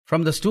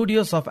from the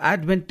studios of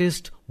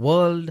Adventist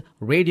World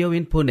Radio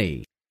in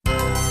Pune.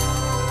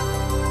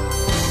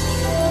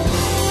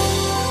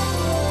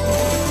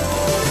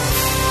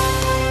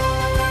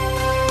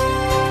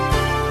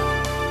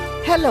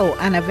 Hello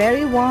and a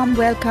very warm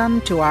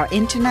welcome to our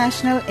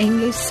International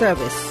English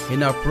Service.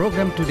 In our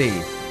program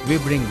today, we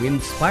bring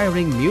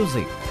inspiring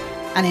music,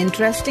 An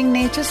interesting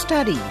nature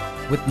study.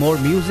 with more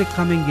music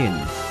coming in.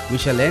 We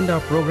shall end our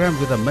program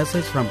with a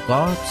message from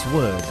God's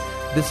Word.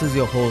 This is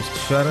your host,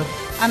 Sharad,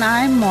 And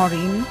I'm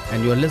Maureen.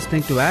 and you're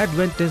listening to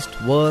Adventist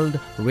World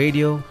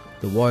Radio,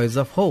 the voice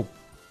of hope.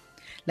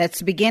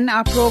 Let's begin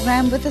our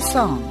program with a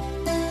song.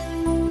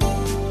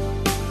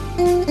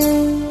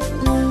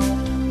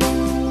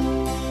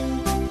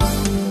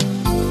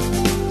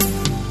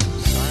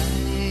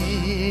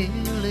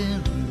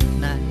 Silent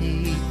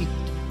night,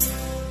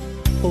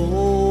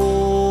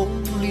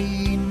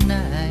 holy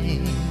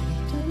night,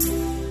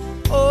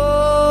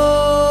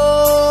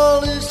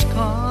 all is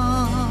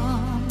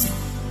calm,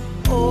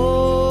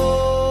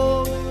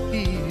 all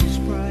is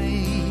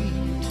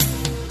bright,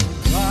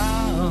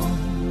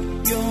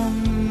 round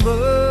young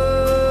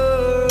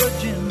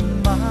virgin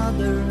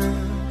mother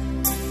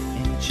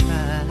and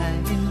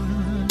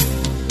child,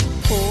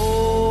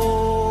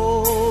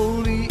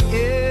 holy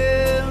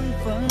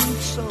infant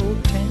so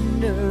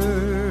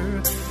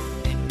tender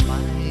and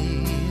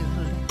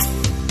mild,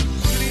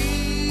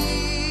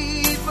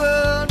 sleep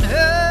in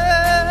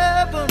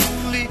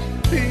heavenly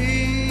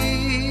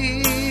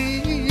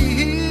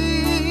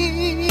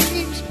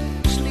peace,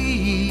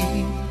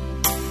 sleep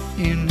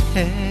in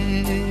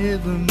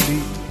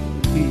heavenly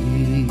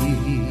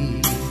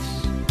peace.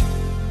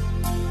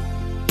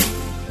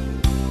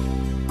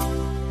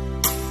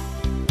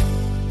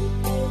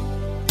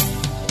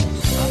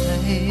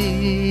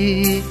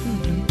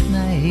 Silent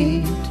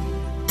night,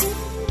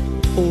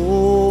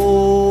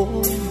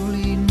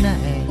 holy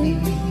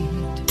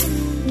night,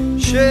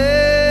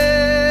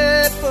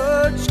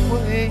 shepherds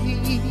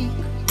quake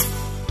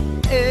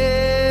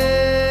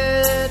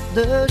at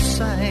the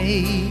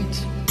sight,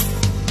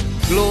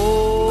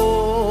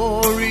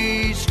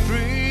 glory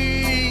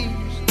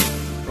streams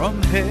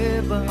from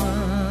heaven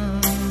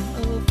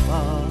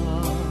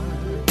afar,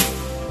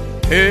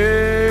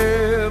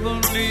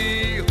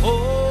 heavenly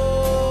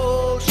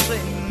hosts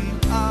sing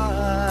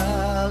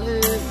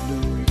hallelujah.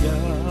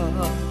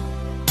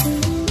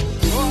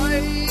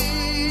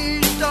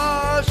 Christ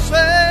our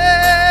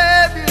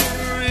Savior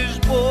is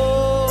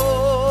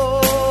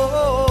born.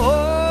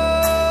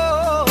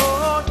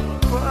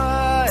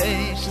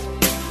 Christ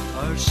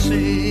our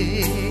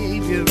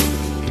Savior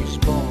is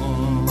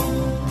born.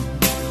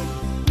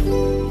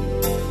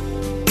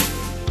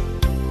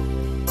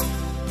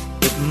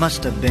 It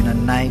must have been a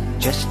night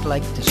just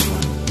like this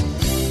one.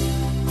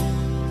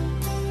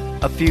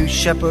 A few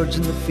shepherds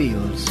in the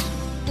fields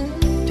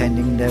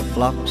tending their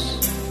flocks,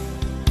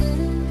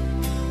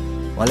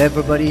 while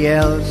everybody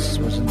else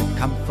was in the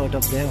comfort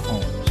of their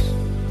homes,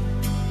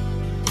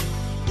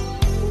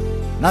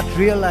 not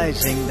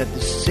realizing that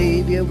the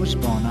Savior was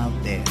born out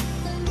there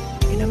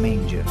in a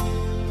manger.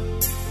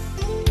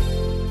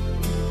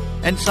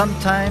 And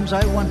sometimes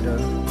I wonder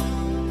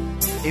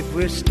if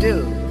we're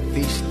still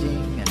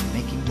feasting and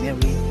making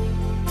merry,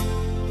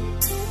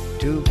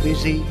 too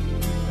busy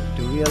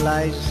to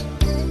realize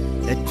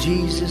that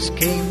Jesus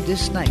came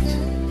this night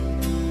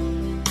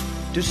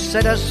to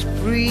set us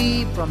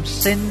free from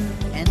sin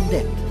and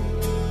death.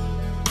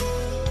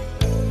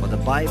 For the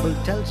Bible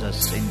tells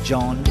us in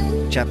John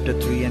chapter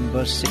 3 and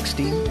verse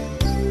 16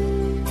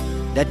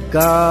 that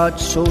God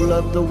so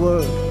loved the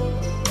world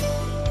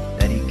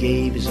that He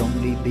gave His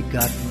only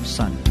begotten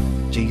Son,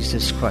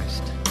 Jesus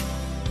Christ.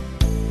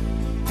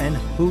 And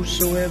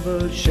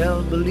whosoever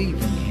shall believe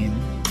in Him,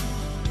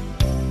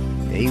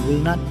 they will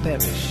not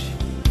perish,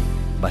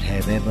 but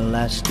have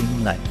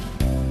everlasting life.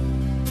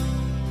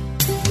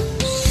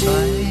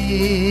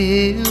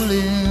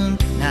 Silent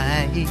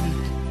night,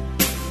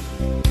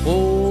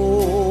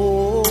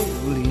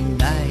 holy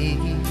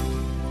night,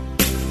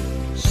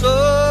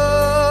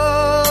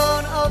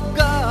 Son of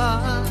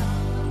God,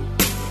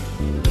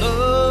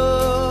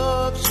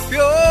 love's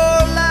pure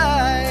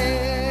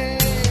light,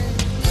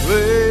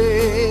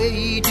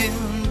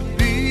 radiant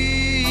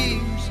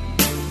beams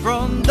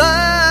from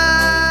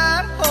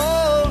thy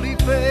holy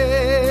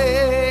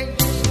face,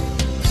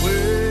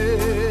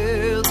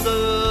 with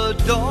the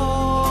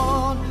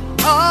dawn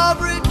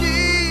of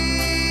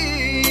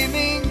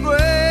redeeming grace.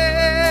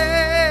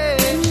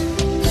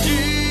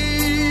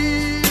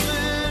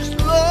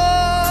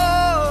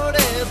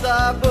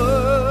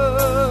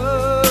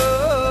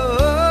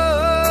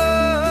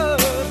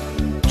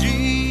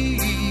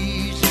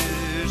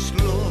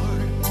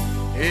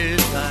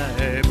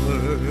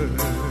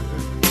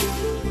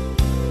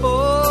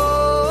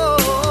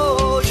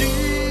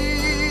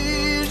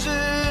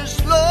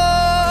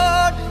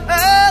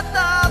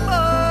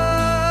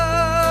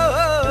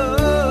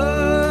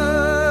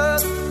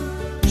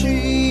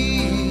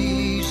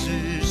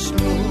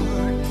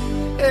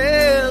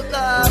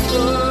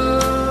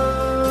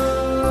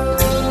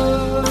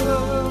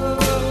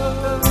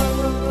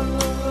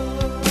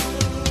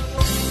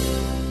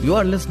 You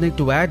are listening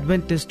to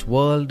Adventist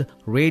World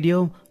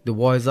Radio, the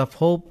voice of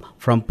hope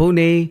from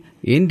Pune,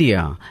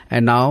 India.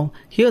 And now,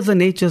 here's a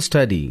nature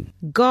study.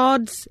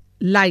 God's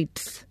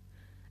lights.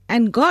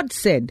 And God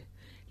said,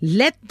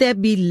 "Let there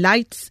be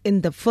lights in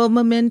the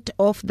firmament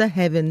of the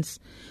heavens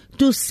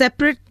to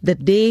separate the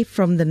day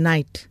from the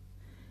night."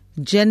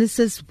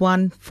 Genesis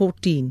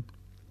 1:14.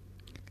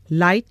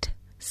 Light,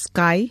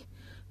 sky,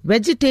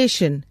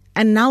 vegetation,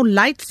 and now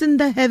lights in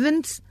the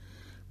heavens.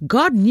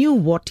 God knew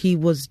what He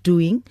was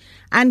doing,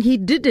 and He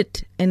did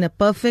it in a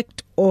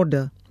perfect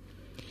order.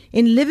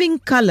 In living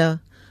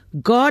color,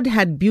 God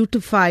had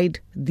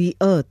beautified the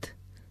earth.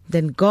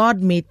 Then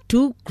God made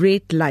two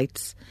great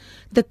lights.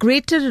 The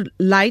greater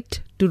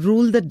light to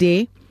rule the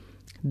day,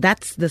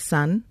 that's the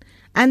sun,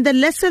 and the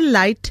lesser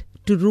light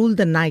to rule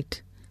the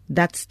night,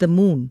 that's the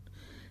moon.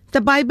 The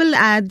Bible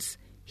adds,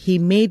 He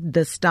made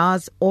the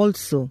stars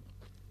also.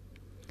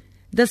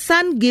 The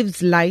sun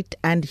gives light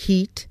and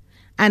heat,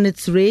 and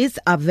its rays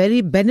are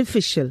very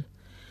beneficial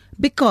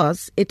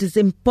because it is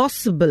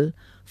impossible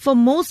for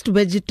most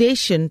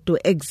vegetation to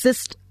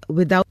exist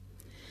without.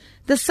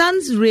 The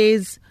sun's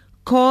rays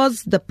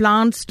cause the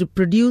plants to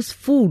produce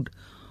food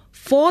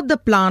for the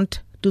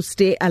plant to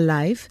stay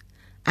alive,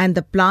 and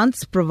the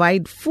plants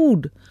provide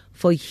food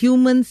for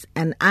humans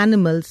and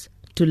animals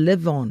to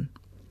live on.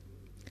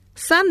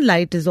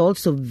 Sunlight is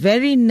also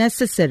very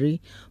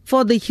necessary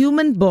for the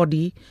human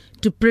body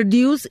to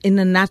produce in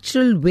a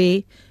natural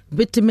way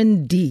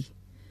vitamin D.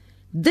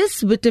 This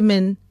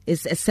vitamin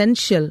is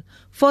essential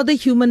for the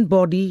human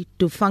body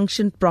to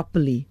function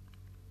properly.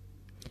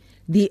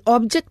 The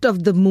object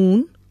of the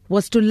moon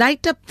was to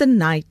light up the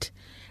night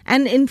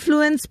and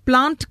influence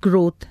plant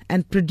growth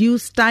and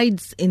produce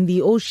tides in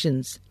the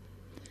oceans.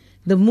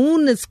 The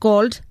moon is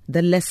called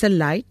the lesser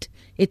light.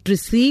 It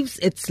receives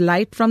its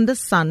light from the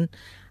sun,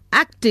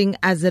 acting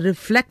as a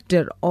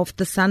reflector of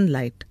the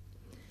sunlight.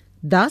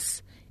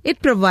 Thus,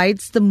 it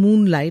provides the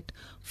moonlight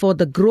for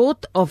the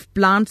growth of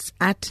plants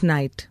at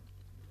night.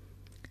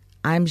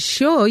 I am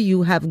sure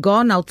you have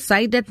gone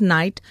outside at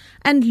night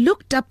and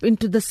looked up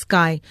into the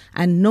sky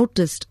and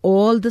noticed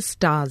all the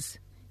stars.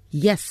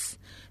 Yes,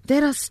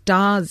 there are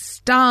stars,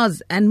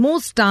 stars, and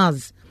more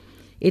stars.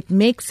 It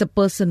makes a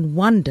person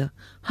wonder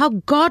how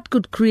God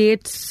could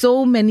create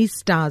so many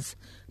stars,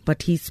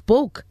 but He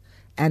spoke,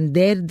 and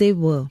there they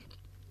were.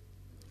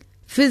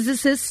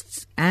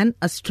 Physicists and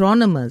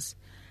astronomers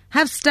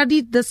have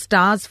studied the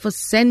stars for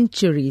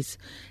centuries.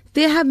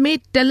 They have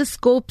made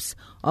telescopes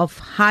of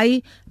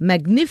high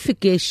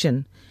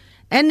magnification,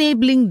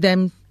 enabling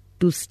them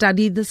to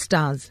study the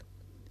stars.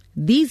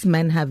 These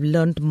men have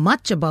learned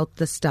much about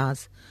the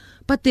stars,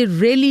 but they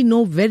really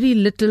know very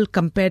little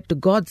compared to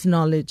God's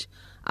knowledge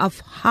of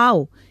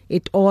how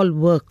it all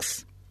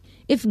works.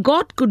 If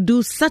God could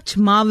do such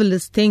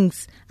marvelous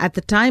things at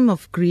the time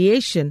of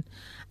creation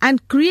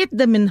and create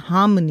them in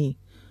harmony,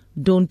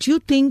 don't you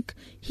think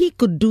He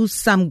could do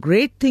some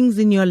great things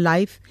in your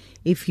life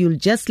if you'll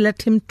just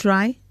let Him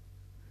try?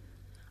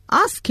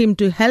 Ask Him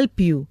to help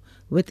you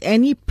with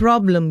any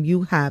problem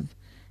you have,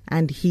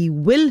 and He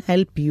will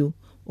help you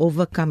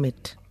overcome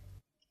it.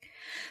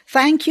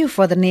 Thank you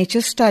for the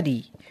nature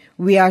study.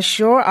 We are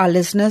sure our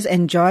listeners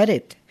enjoyed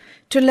it.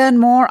 To learn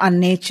more on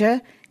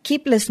nature,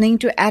 keep listening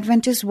to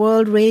Adventist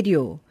World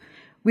Radio.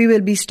 We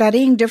will be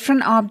studying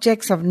different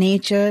objects of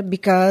nature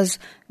because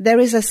there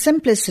is a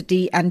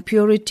simplicity and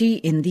purity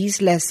in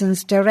these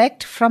lessons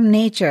direct from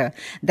nature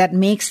that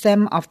makes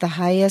them of the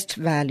highest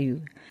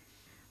value.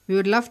 We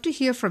would love to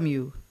hear from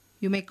you.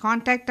 You may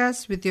contact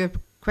us with your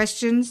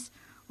questions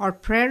or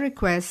prayer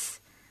requests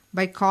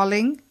by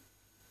calling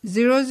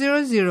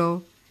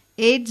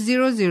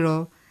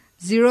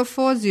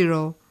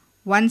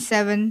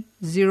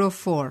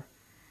 000-800-040-1704.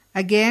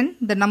 Again,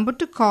 the number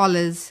to call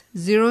is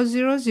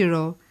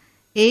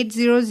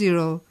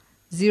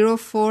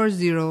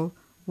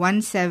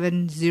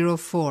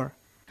 000-800-040-1704.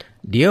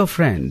 Dear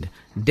friend,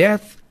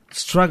 death,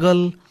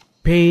 struggle,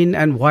 pain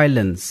and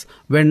violence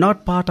were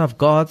not part of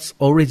God's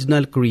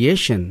original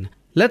creation.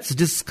 Let's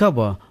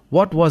discover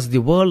what was the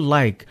world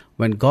like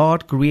when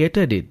God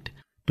created it.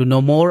 To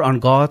know more on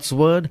God's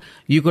Word,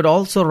 you could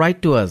also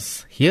write to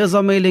us. Here's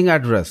our mailing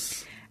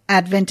address.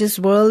 Adventist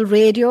World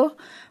Radio,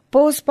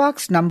 Post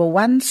Box number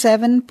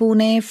 17,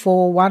 Pune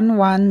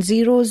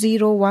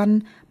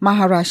 411001,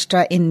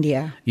 Maharashtra,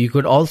 India. You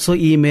could also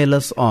email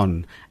us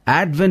on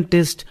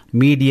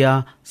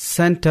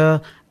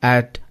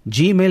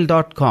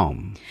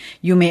adventistmediacenter@gmail.com.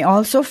 You may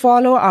also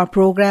follow our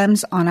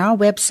programs on our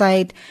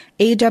website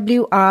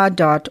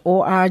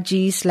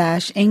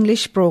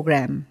awr.org/English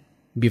program.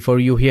 Before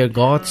you hear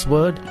God's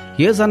Word,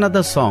 here's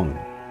another song.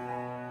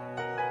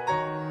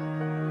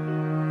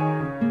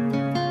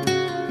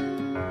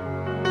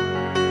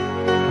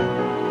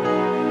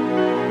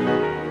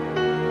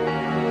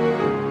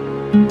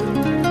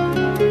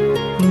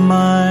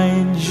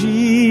 My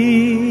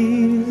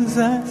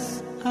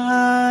Jesus,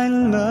 I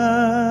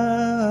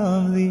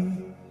love Thee.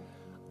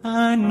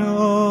 I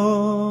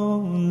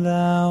know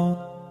Thou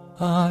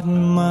art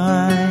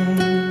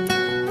mine.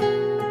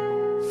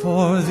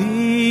 For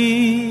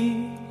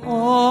Thee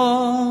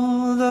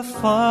all the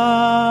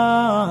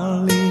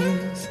follies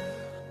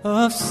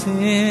of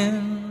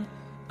sin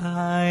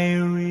I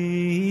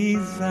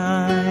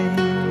resign.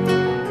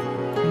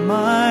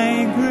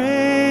 My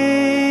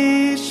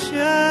gracious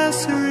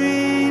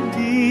Redeemer,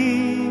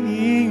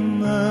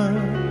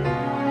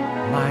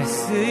 my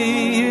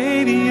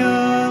Savior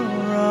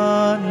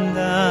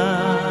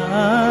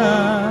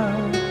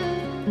undone,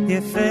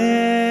 if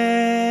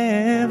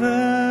ever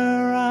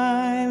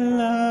I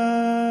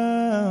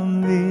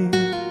love thee,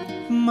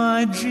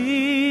 my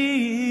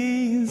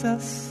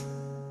Jesus,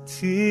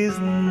 'tis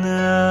now.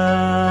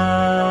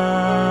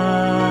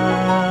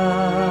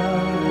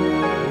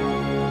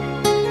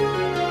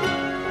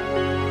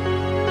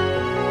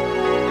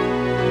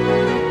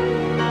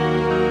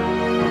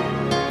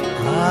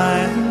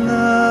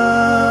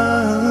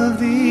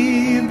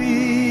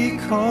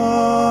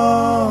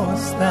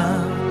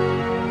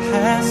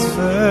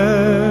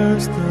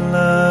 First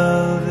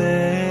loved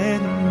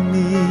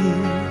me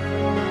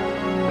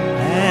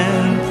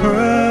and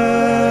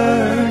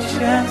purchased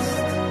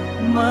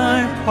my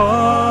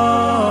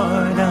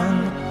pardon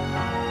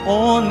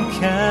on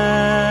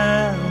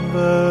Calvary's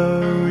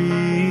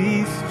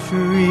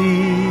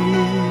tree.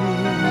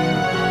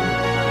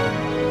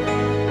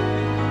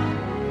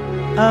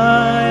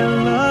 I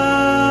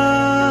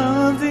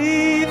love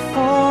thee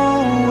for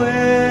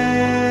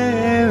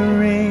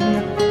wearing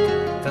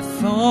the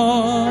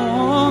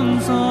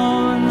thorns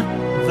on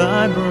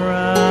thy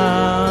brow.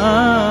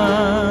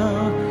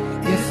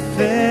 If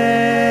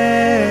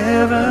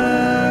ever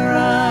I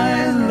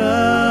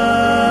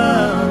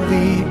love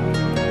thee,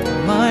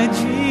 my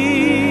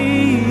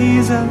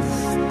Jesus,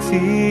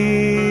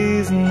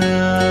 'tis now.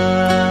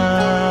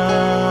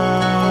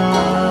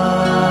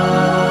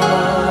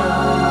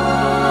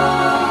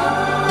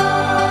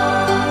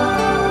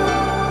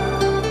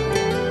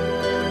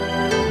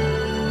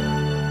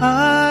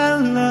 I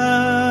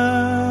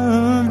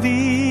love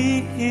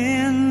thee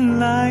in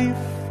life,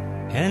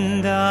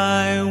 and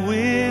I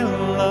will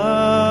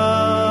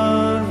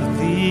love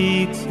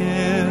thee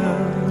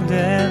till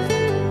death,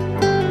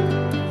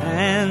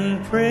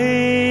 and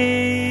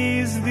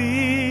praise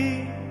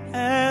thee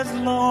as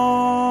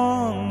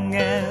long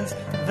as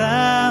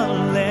thou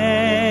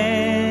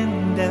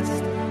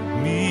lendest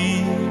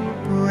me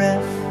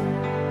breath.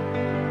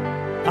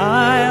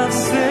 I'll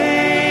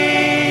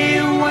say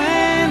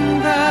when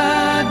the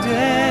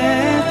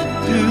death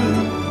dew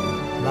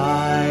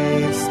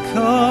lies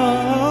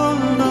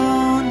cold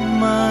on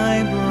my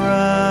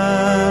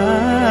brow,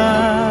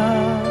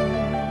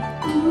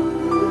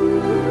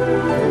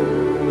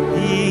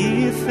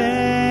 if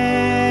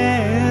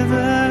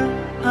ever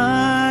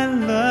I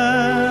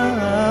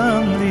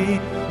love thee,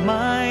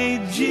 my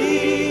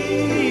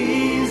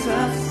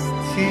Jesus,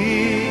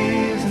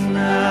 'tis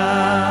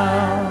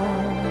now.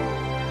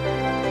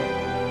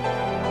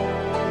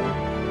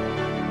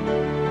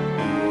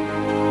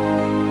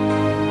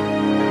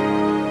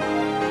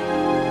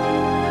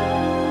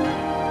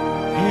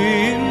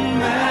 In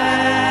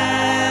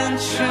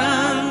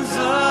mansions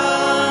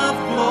of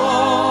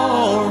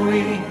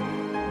glory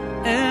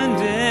and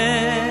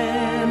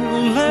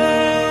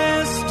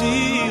endless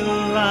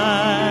delight,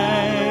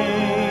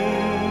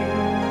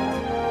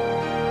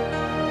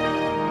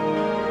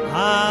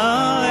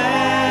 I'll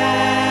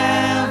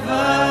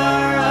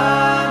ever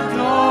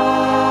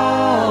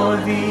adore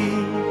thee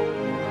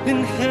in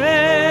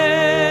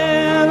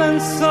heaven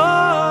so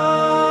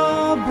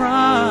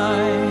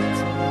bright.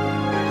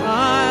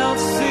 I'll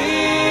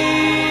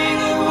sing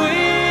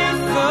with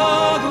the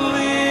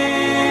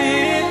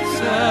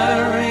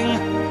glittering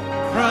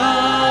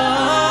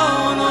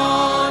crown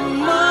on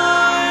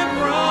my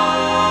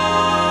brow.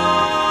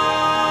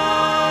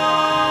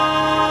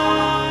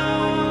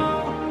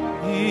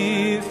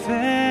 If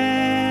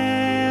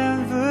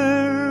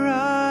ever I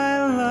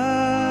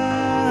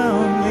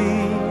love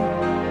thee,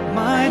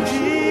 my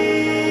Jesus,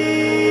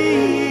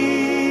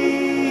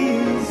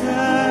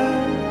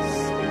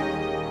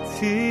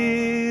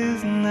 'tis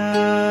now.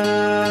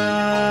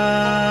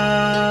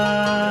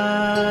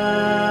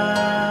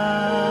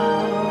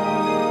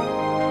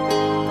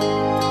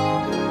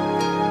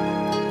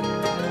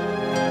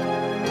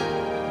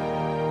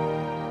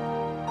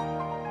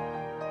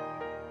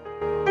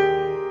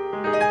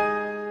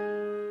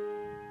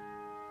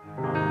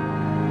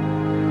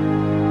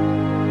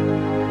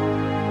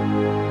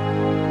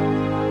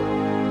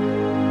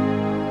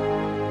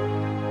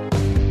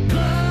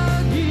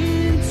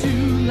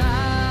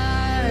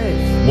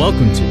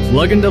 Welcome to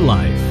Plug into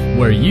Life,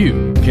 where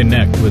you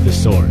connect with the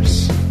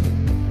source.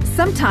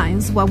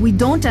 Sometimes what we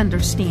don't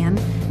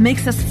understand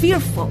makes us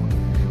fearful.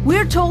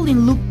 We're told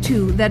in Luke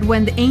 2 that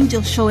when the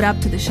angels showed up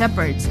to the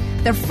shepherds,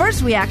 their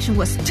first reaction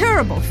was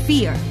terrible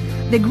fear.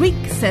 The Greek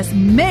says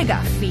mega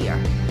fear.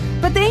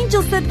 But the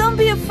angel said, "Don't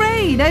be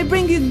afraid. I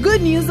bring you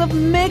good news of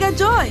mega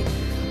joy."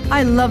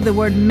 I love the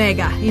word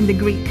mega in the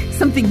Greek,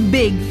 something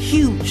big,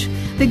 huge.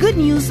 The good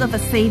news of a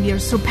Savior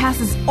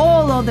surpasses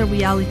all other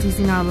realities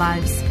in our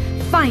lives.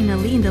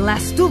 Finally, in the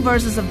last 2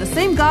 verses of the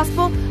same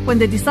gospel, when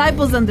the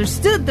disciples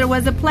understood there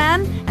was a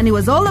plan and it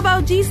was all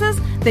about Jesus,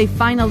 they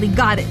finally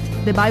got it.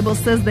 The Bible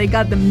says they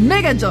got the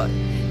mega joy.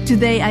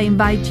 Today, I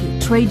invite you,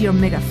 trade your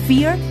mega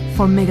fear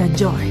for mega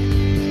joy.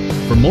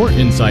 For more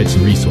insights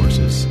and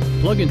resources,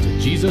 plug into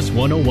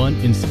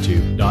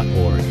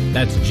Jesus101institute.org.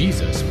 That's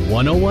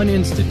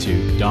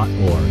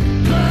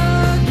Jesus101institute.org.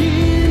 Plug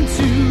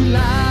into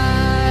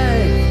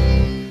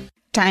life.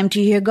 Time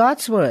to hear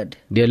God's Word.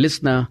 Dear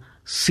listener,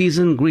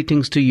 season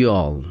greetings to you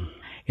all.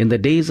 In the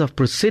days of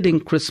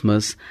preceding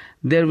Christmas,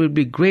 there will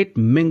be great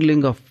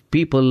mingling of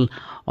people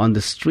on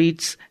the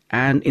streets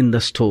and in the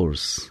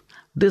stores.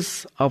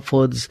 This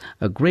affords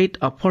a great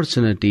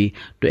opportunity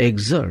to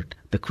exert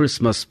the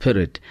Christmas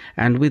spirit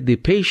and with the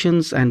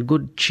patience and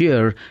good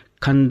cheer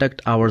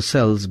conduct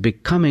ourselves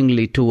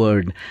becomingly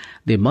toward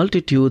the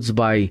multitudes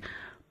by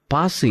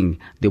passing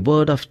the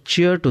word of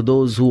cheer to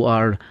those who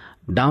are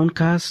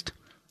downcast,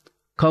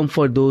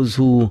 comfort those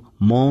who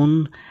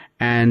mourn,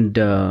 and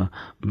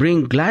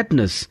bring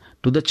gladness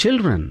to the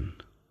children.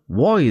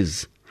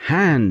 Voice,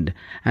 hand,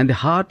 and the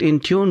heart in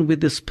tune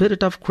with the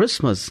spirit of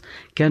Christmas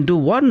can do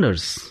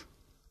wonders.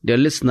 Dear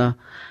listener,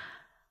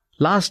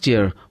 last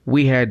year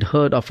we had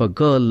heard of a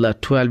girl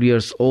 12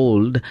 years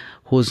old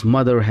whose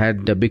mother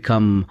had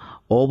become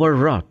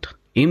overwrought,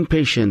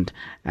 impatient,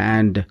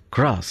 and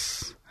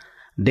cross.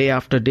 Day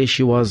after day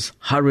she was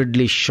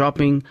hurriedly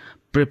shopping,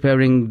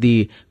 preparing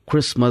the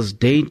Christmas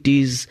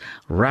dainties,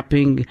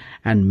 wrapping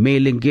and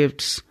mailing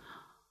gifts.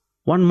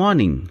 One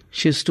morning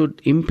she stood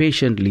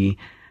impatiently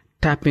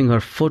tapping her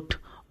foot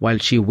while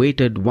she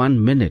waited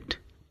 1 minute,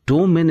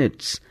 2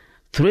 minutes,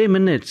 3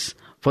 minutes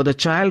for the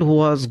child who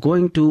was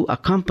going to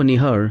accompany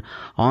her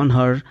on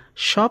her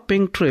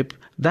shopping trip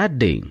that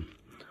day.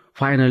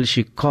 Finally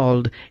she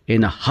called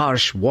in a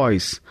harsh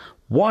voice,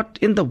 "What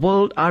in the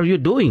world are you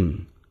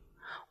doing?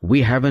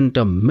 We haven't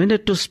a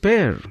minute to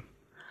spare."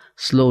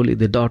 Slowly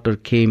the daughter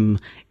came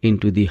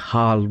into the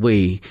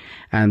hallway,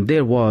 and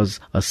there was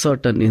a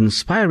certain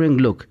inspiring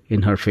look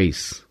in her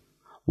face.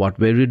 "What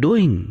were you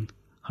doing?"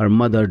 her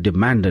mother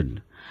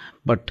demanded.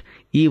 But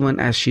even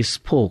as she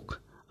spoke,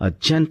 a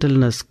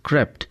gentleness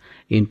crept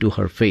into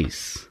her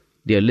face.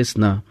 Dear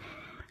listener,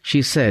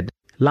 she said,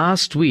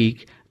 "Last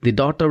week," the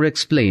daughter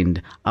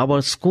explained,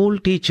 "our school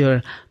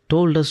teacher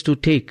told us to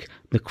take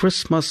the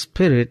Christmas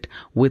spirit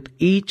with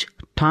each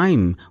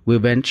time we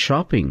went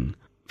shopping.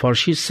 For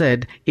she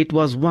said it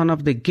was one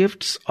of the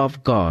gifts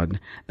of God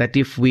that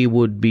if we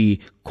would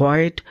be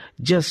quiet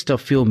just a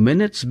few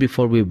minutes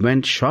before we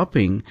went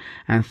shopping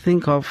and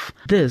think of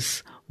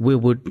this, we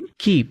would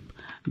keep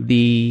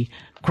the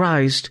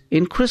Christ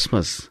in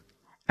Christmas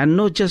and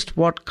know just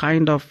what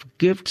kind of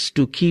gifts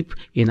to keep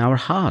in our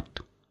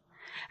heart."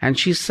 And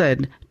she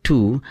said,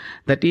 too,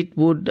 that it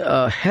would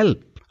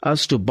help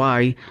us to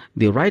buy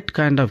the right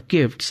kind of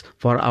gifts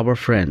for our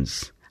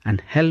friends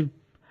and help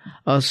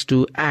us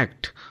to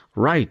act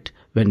right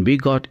when we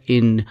got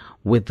in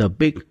with the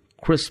big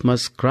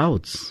Christmas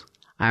crowds.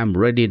 "I am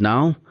ready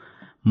now.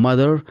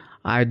 Mother,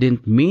 I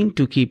didn't mean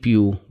to keep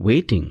you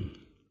waiting."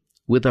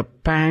 With a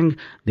pang,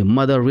 the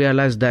mother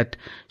realized that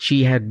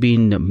she had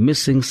been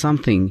missing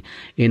something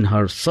in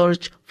her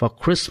search for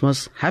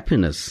Christmas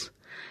happiness.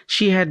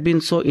 She had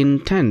been so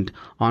intent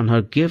on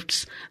her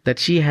gifts that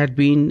she had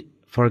been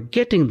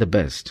forgetting the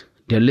best.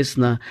 Dear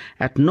listener,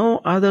 at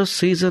no other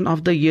season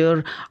of the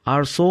year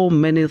are so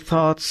many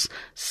thoughts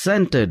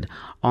centered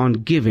on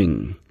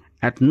giving.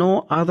 At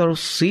no other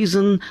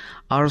season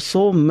are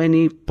so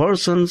many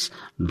persons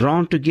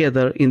drawn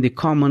together in the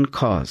common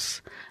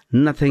cause.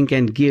 Nothing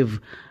can give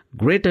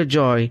greater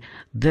joy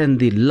than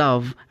the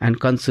love and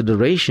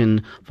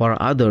consideration for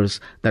others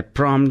that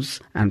prompts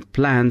and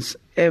plants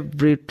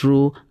every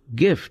true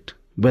gift,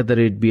 whether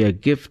it be a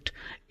gift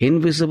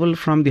invisible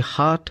from the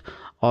heart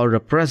or a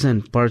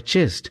present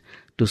purchased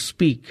to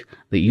speak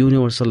the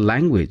universal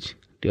language.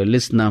 Dear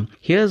listener,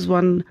 here's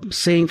one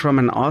saying from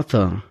an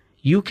author: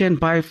 "You can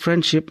buy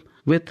friendship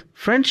with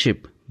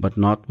friendship, but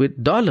not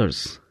with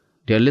dollars."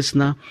 Dear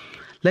listener,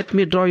 let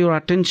me draw your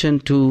attention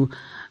to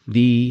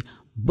the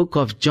book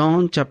of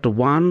John chapter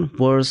 1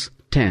 verse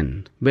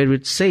 10, where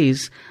it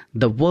says,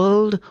 "The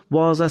world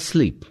was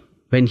asleep.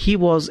 When he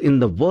was in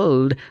the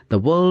world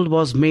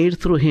was made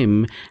through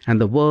him,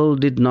 and the world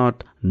did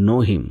not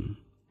know him."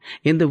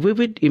 In the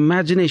vivid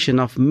imagination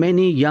of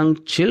many young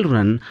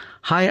children,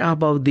 high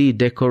above the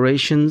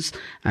decorations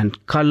and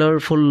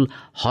colorful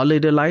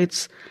holiday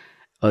lights,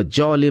 a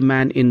jolly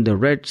man in the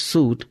red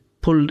suit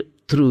pulled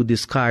through the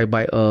sky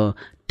by a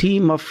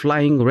team of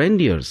flying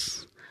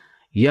reindeers.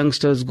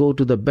 Youngsters go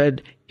to the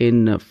bed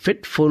in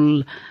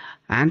fitful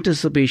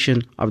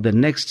anticipation of the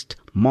next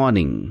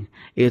morning.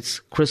 It's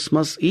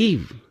Christmas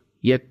Eve.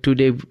 Yet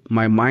today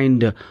my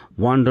mind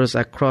wanders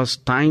across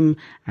time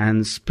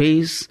and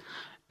space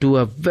to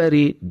a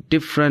very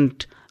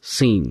different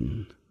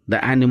scene.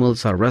 The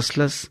animals are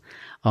restless.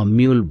 A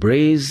mule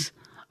brays.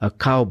 A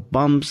cow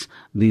bumps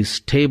the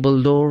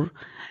stable door.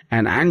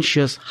 An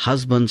anxious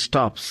husband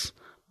stops,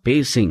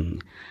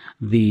 pacing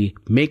the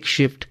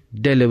makeshift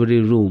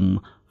delivery room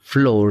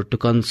floor to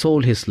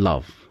console his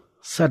love.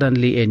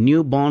 Suddenly a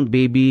newborn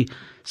baby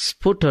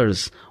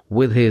sputters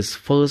with his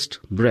first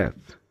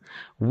breath.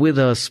 With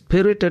a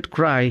spirited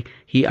cry,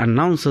 he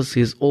announces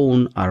his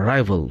own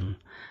arrival.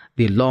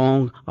 The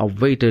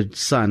long-awaited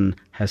son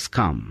has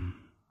come.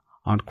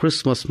 On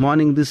Christmas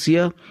morning this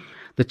year,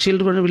 the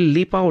children will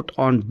leap out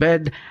on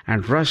bed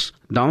and rush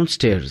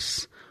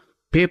downstairs.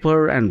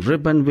 Paper and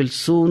ribbon will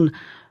soon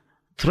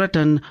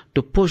threaten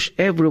to push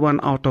everyone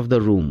out of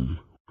the room.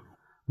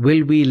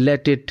 Will we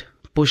let it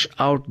push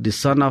out the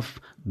Son of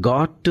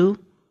God too?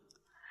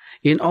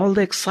 In all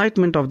the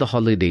excitement of the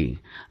holiday,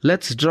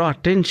 let's draw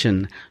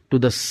attention to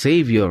the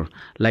Savior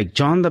like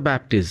John the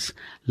Baptist.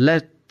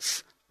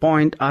 Let's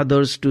point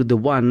others to the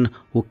one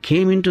who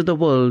came into the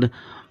world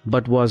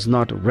but was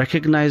not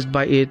recognized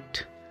by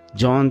it.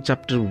 John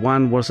chapter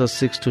 1 verses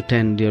 6 to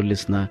 10, dear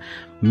listener.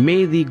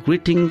 May the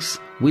greetings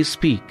we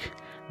speak,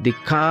 the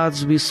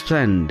cards we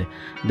send,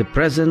 the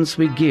presents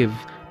we give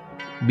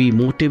be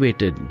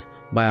motivated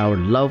by our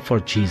love for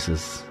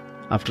Jesus.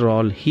 After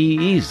all,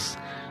 He is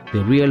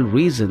the real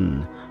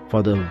reason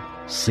for the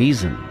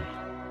season.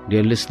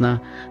 Dear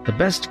listener, the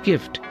best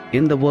gift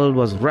in the world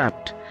was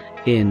wrapped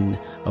in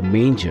a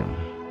manger.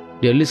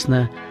 Dear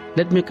listener,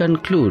 let me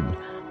conclude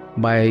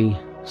by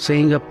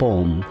saying a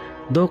poem.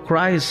 Though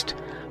Christ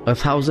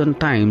 1,000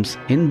 times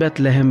in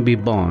Bethlehem be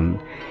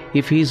born,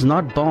 if he is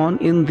not born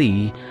in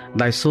thee,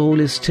 thy soul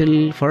is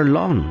still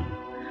forlorn.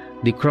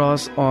 The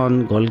cross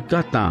on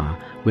Golgotha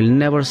will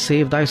never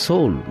save thy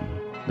soul.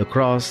 The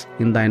cross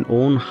in thine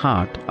own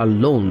heart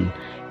alone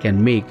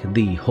can make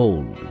thee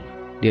whole.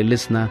 Dear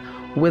listener,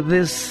 with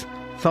this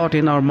thought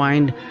in our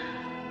mind,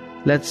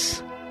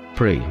 let's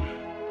pray.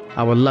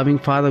 Our loving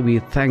Father, we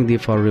thank Thee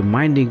for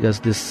reminding us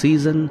this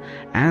season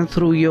and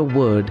through Your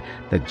word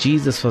that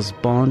Jesus was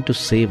born to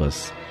save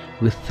us.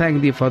 We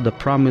thank Thee for the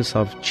promise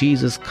of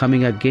Jesus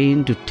coming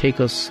again to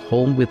take us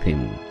home with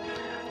Him.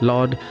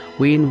 Lord,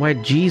 we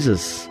invite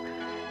Jesus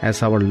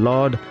as our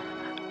Lord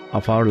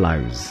of our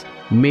lives.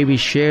 May we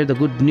share the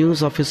good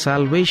news of His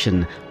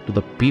salvation to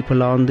the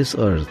people on this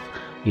earth.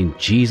 In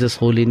Jesus'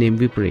 holy name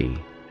we pray.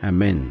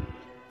 Amen.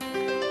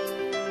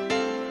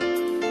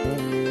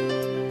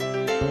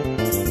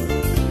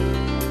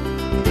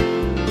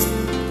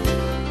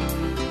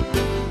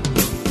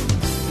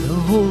 The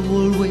whole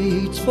world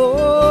waits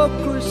for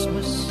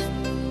Christmas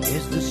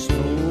as the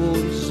snow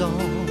is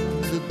on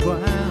the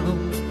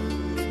ground,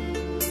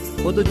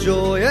 for the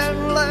joy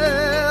and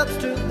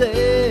laughter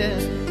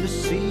that the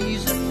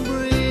season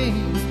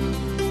brings.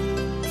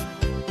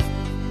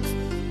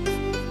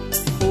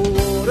 Oh,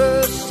 what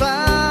a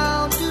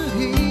sound to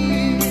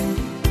hear,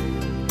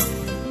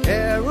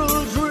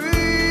 carols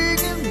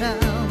ringing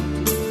out,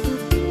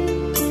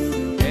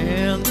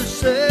 and the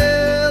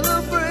celebration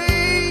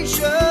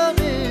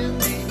in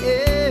the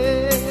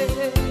air.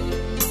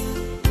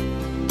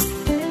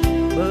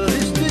 But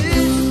is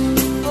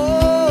this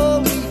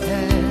all we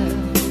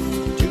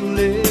have to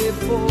live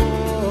for?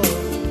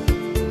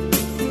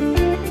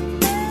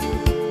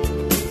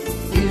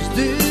 Is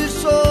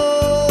this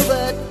all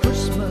that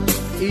Christmas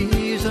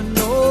is and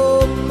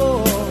no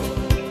more?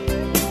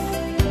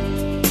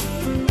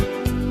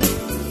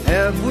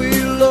 Have we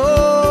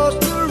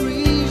lost the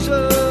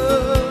reason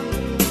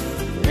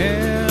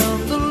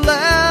and the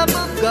Lamb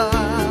of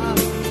God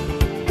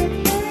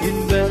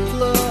in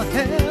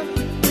Bethlehem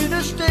in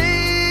a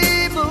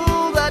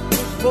stable that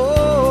was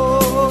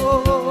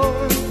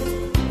born?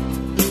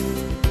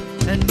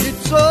 And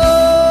it's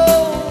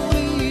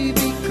only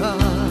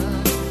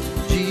because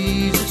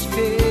Jesus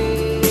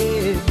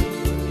came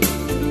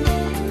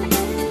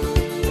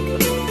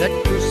that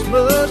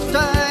Christmas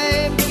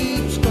time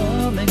keeps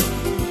coming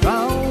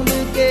round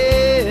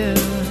again.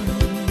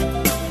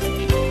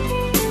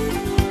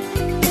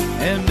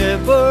 And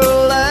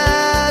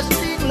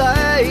everlasting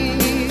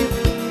life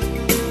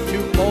to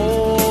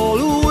all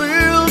who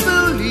will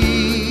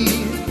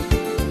believe.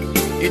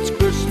 It's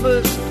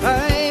Christmas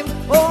time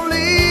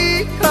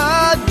only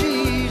 'cause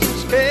Jesus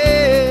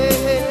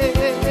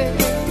came.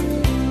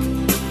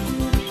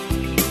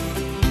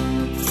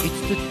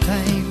 It's the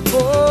time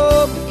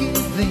for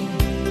giving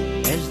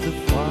as the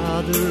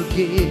Father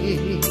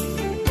gave,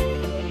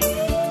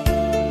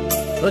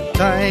 a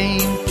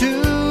time to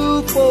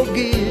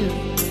forgive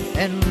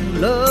and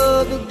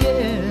love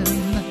again,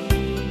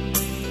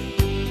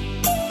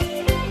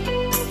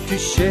 to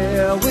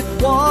share with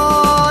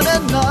one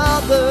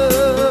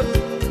another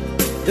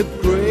the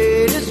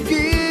greatest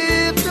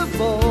gift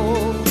of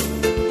all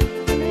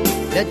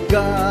that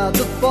God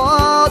the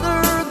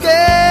Father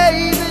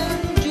gave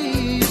in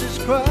Jesus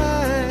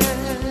Christ.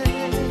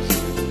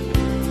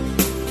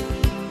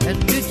 And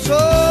it's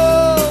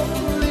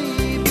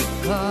only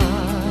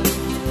because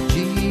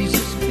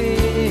Jesus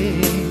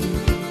came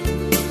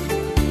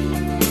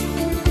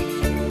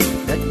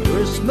that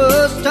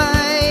Christmas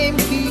time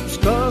keeps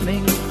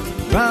coming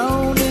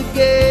round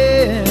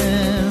again.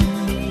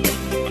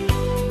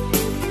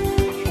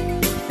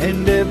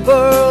 And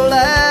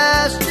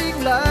everlasting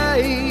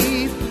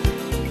life,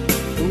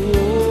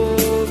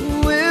 oh,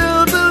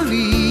 will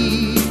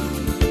believe.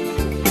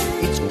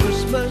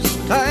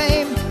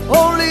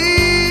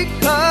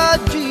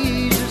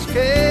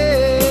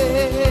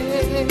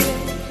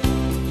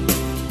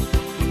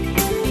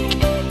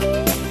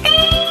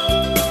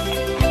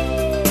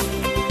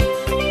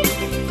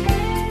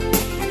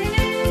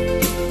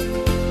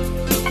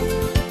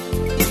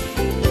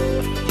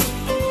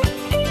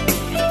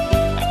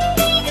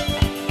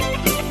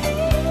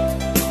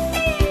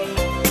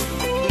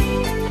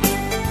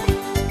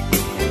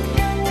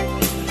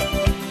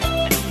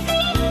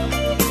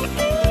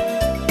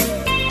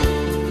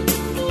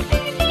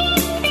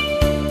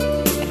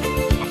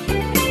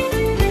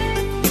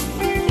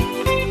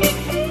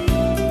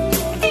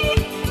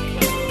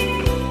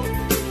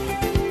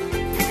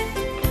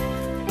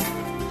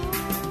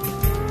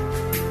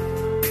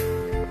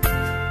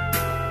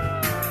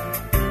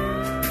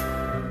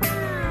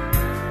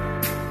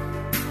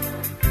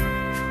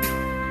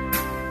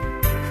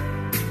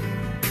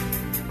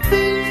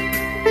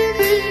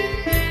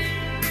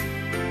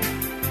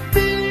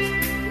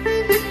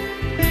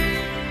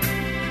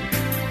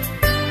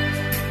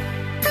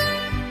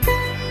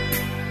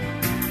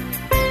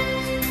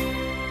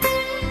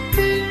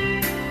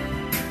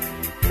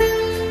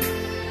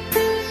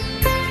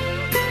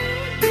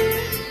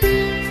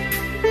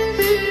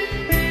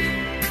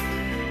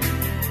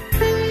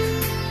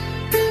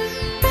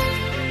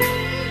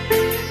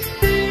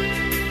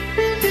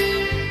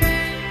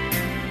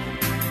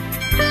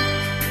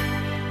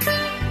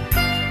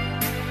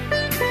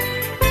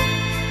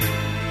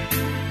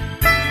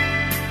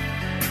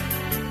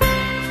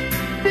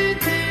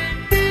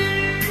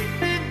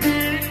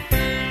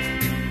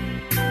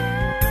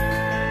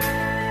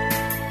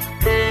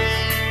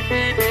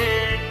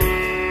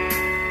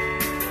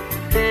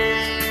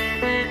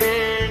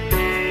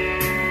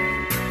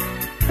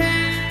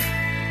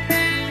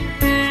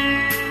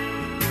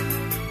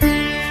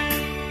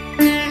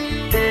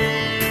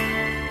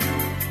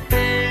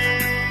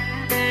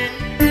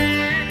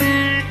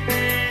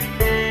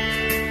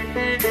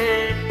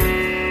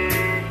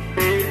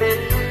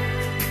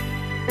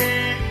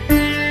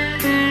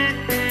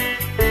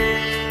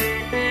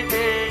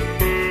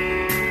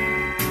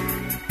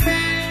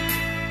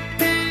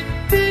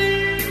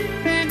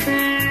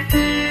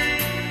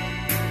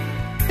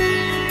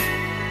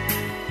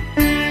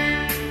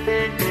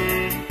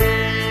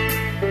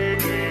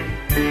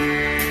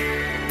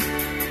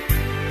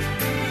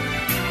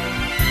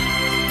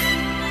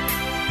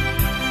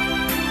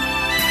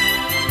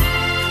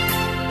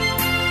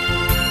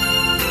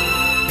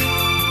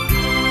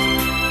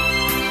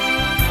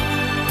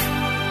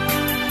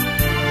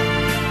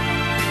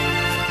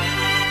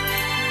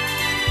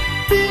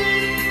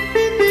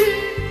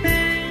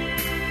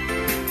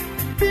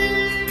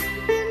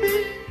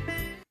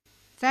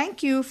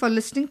 Thank you for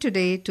listening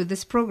today to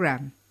this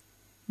program.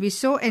 We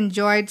so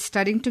enjoyed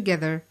studying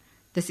together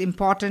this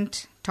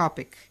important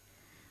topic.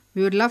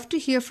 We would love to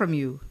hear from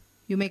you.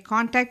 You may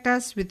contact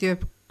us with your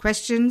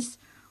questions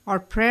or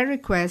prayer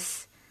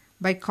requests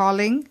by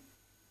calling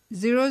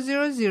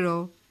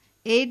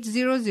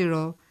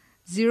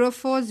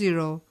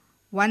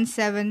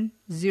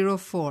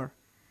 000-800-040-1704.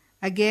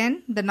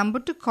 Again, the number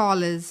to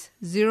call is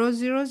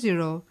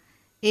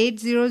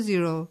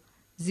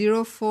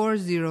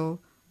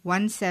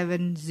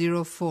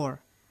 000-800-040-1704.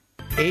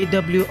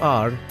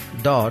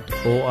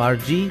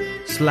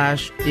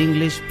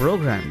 awr.org/English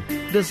program.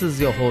 This is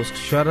your host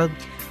Sharad.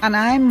 And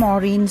I'm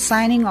Maureen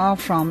signing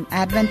off from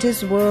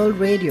Adventist World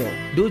Radio.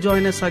 Do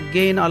join us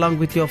again along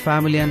with your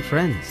family and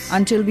friends.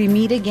 Until we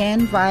meet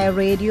again via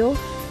radio,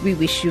 we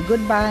wish you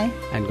goodbye.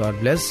 And God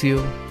bless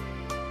you.